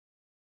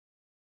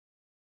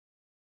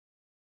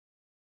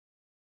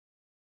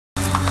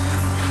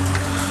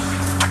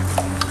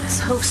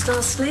Hope still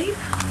asleep?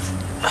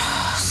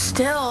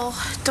 Still?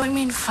 Don't you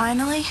mean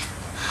finally?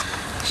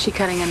 She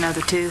cutting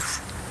another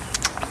tooth?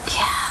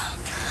 Yeah.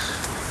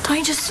 Don't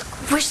you just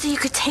wish that you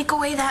could take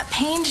away that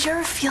pain? Did you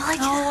ever feel like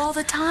that? All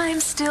the time,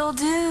 still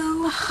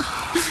do.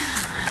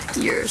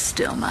 You're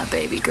still my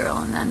baby girl,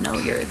 and I know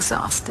you're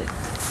exhausted.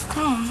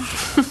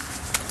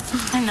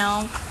 I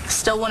know.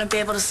 Still wouldn't be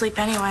able to sleep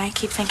anyway. I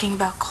keep thinking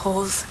about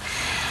Cole's.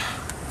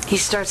 He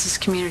starts his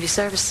community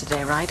service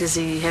today, right? Does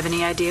he have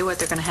any idea what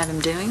they're going to have him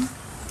doing?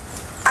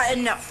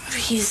 No,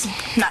 he's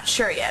not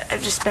sure yet.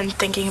 I've just been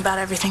thinking about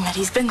everything that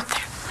he's been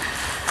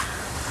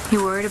through.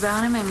 You worried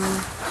about him and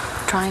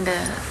trying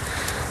to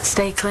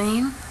stay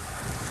clean?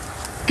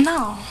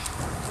 No.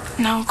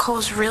 No,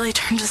 Cole's really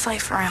turned his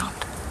life around.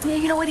 Yeah,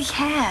 you know what, he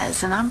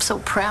has, and I'm so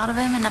proud of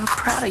him, and I'm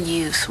proud of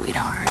you,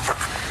 sweetheart.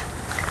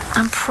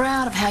 I'm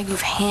proud of how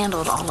you've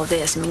handled all of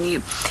this. I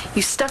mean,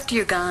 you stuck to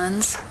your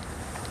guns,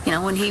 you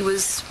know, when he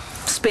was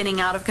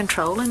spinning out of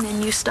control, and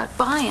then you stuck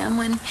by him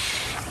when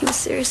he was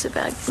serious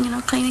about, you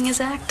know, cleaning his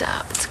act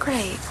up. It's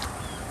great.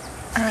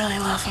 I really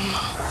love him.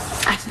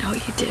 I know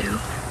you do.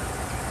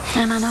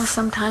 And I know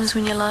sometimes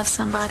when you love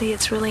somebody,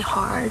 it's really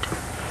hard.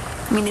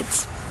 I mean,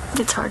 it's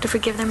hard to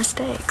forgive their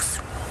mistakes.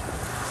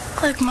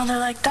 Like mother,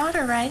 like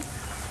daughter, right?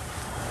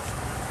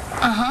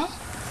 Uh-huh.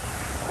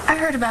 I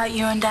heard about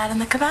you and Dad in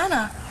the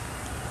cabana.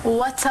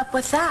 What's up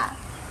with that?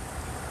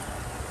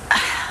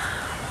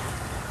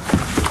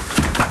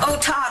 Oh,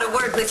 Todd, a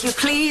word with you,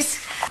 please.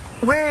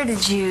 Where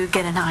did you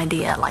get an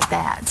idea like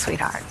that,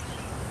 sweetheart?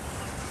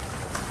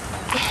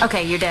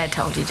 Okay, your dad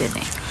told you,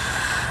 didn't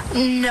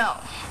he? No.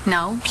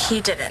 No? He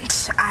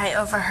didn't. I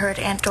overheard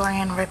Aunt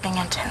Dorian ripping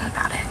into him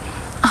about it.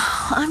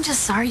 Oh, I'm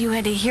just sorry you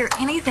had to hear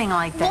anything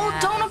like that.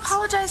 Well, don't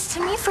apologize to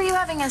me for you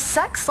having a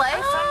sex life.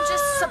 I'm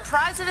just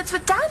surprised that it's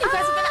with Dad. You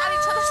guys have been at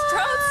each other's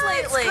throats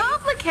lately. It's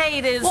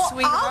complicated, well,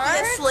 sweetheart.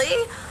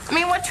 Obviously. I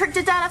mean, what trick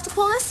did Dad have to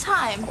pull this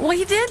time? Well,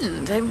 he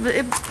didn't.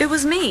 It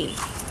was me.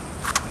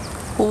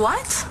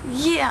 What?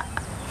 Yeah.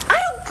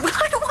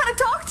 I don't want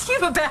to talk to you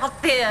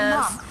about this.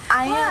 Mom,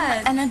 I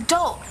am an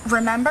adult,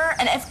 remember?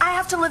 And if I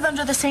have to live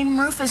under the same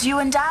roof as you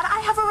and Dad, I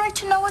have a right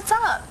to know what's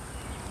up.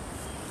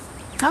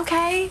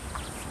 Okay.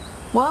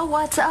 Well,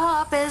 what's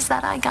up is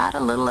that I got a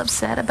little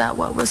upset about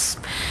what was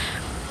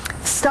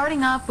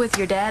starting up with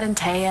your dad and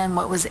Taya and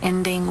what was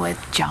ending with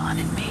John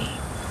and me.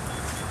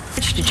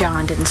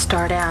 John didn't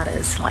start out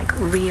as, like,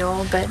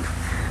 real, but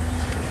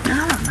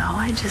I don't know.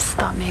 I just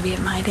thought maybe it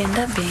might end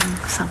up being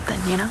something,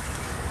 you know?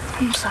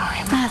 I'm sorry,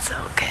 Mom. That's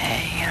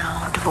okay, you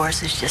know.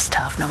 Divorce is just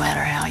tough no matter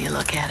how you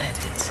look at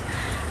it.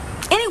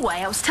 Anyway,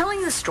 I was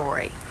telling the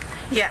story.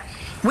 Yeah.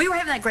 We were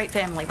having that great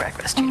family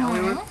breakfast, you know. We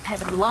were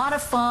having a lot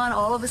of fun,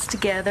 all of us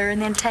together,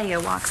 and then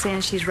Taya walks in.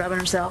 She's rubbing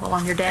herself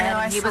along your dad,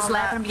 and he was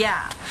laughing.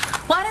 Yeah.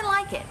 Well, I didn't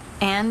like it,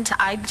 and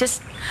I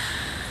just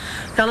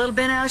got a little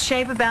bent out of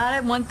shape about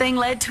it. One thing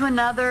led to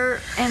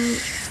another,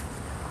 and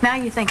now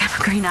you think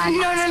I'm a green-eyed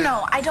monster.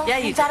 No. I don't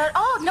think that at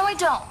all. No, I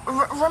don't.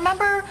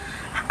 Remember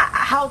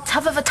how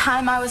tough of a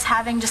time I was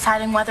having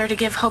deciding whether to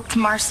give Hope to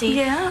Marcy?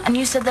 Yeah. And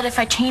you said that if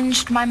I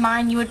changed my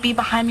mind, you would be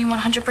behind me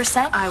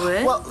 100%? I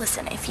would. Well,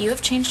 listen, if you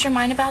have changed your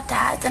mind about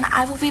Dad, then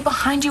I will be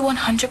behind you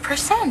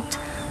 100%.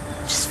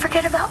 Just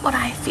forget about what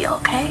I feel,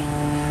 okay?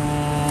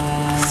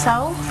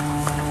 So,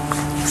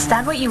 is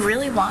that what you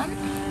really want?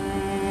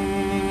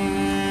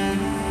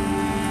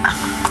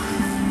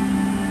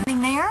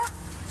 There?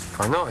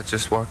 I know, I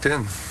just walked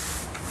in.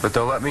 But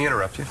don't let me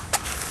interrupt you.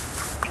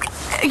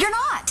 You're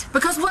not,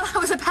 because what I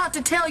was about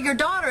to tell your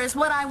daughter is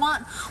what I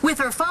want with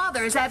her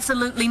father is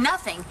absolutely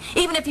nothing,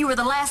 even if you were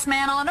the last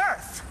man on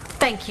earth.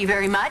 Thank you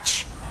very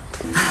much.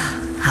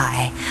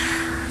 Hi.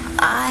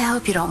 I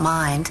hope you don't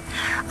mind.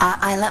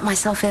 I let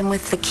myself in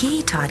with the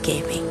key Todd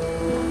gave me.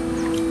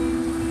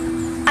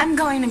 I'm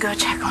going to go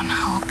check on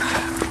Hope.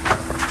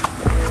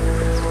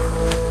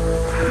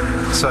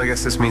 So I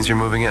guess this means you're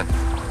moving in.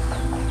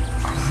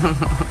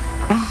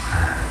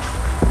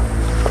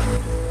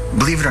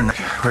 Believe it or not.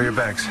 Where are your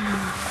bags?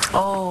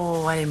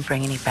 Oh, I didn't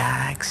bring any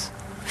bags.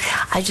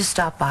 I just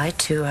stopped by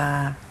to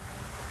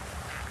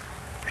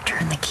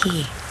return the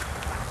key.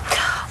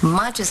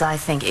 Much as I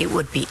think it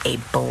would be a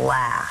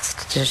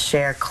blast to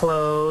share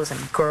clothes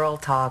and girl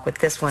talk with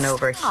this one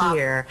over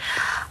here,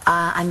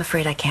 I'm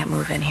afraid I can't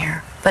move in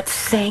here. But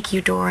thank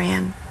you,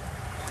 Dorian.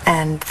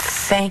 And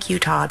thank you,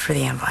 Todd, for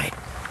the invite.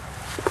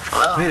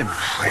 Wait a minute,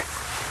 wait.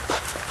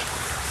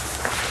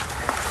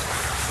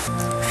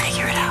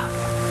 Figure it out.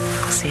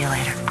 I'll see you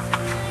later.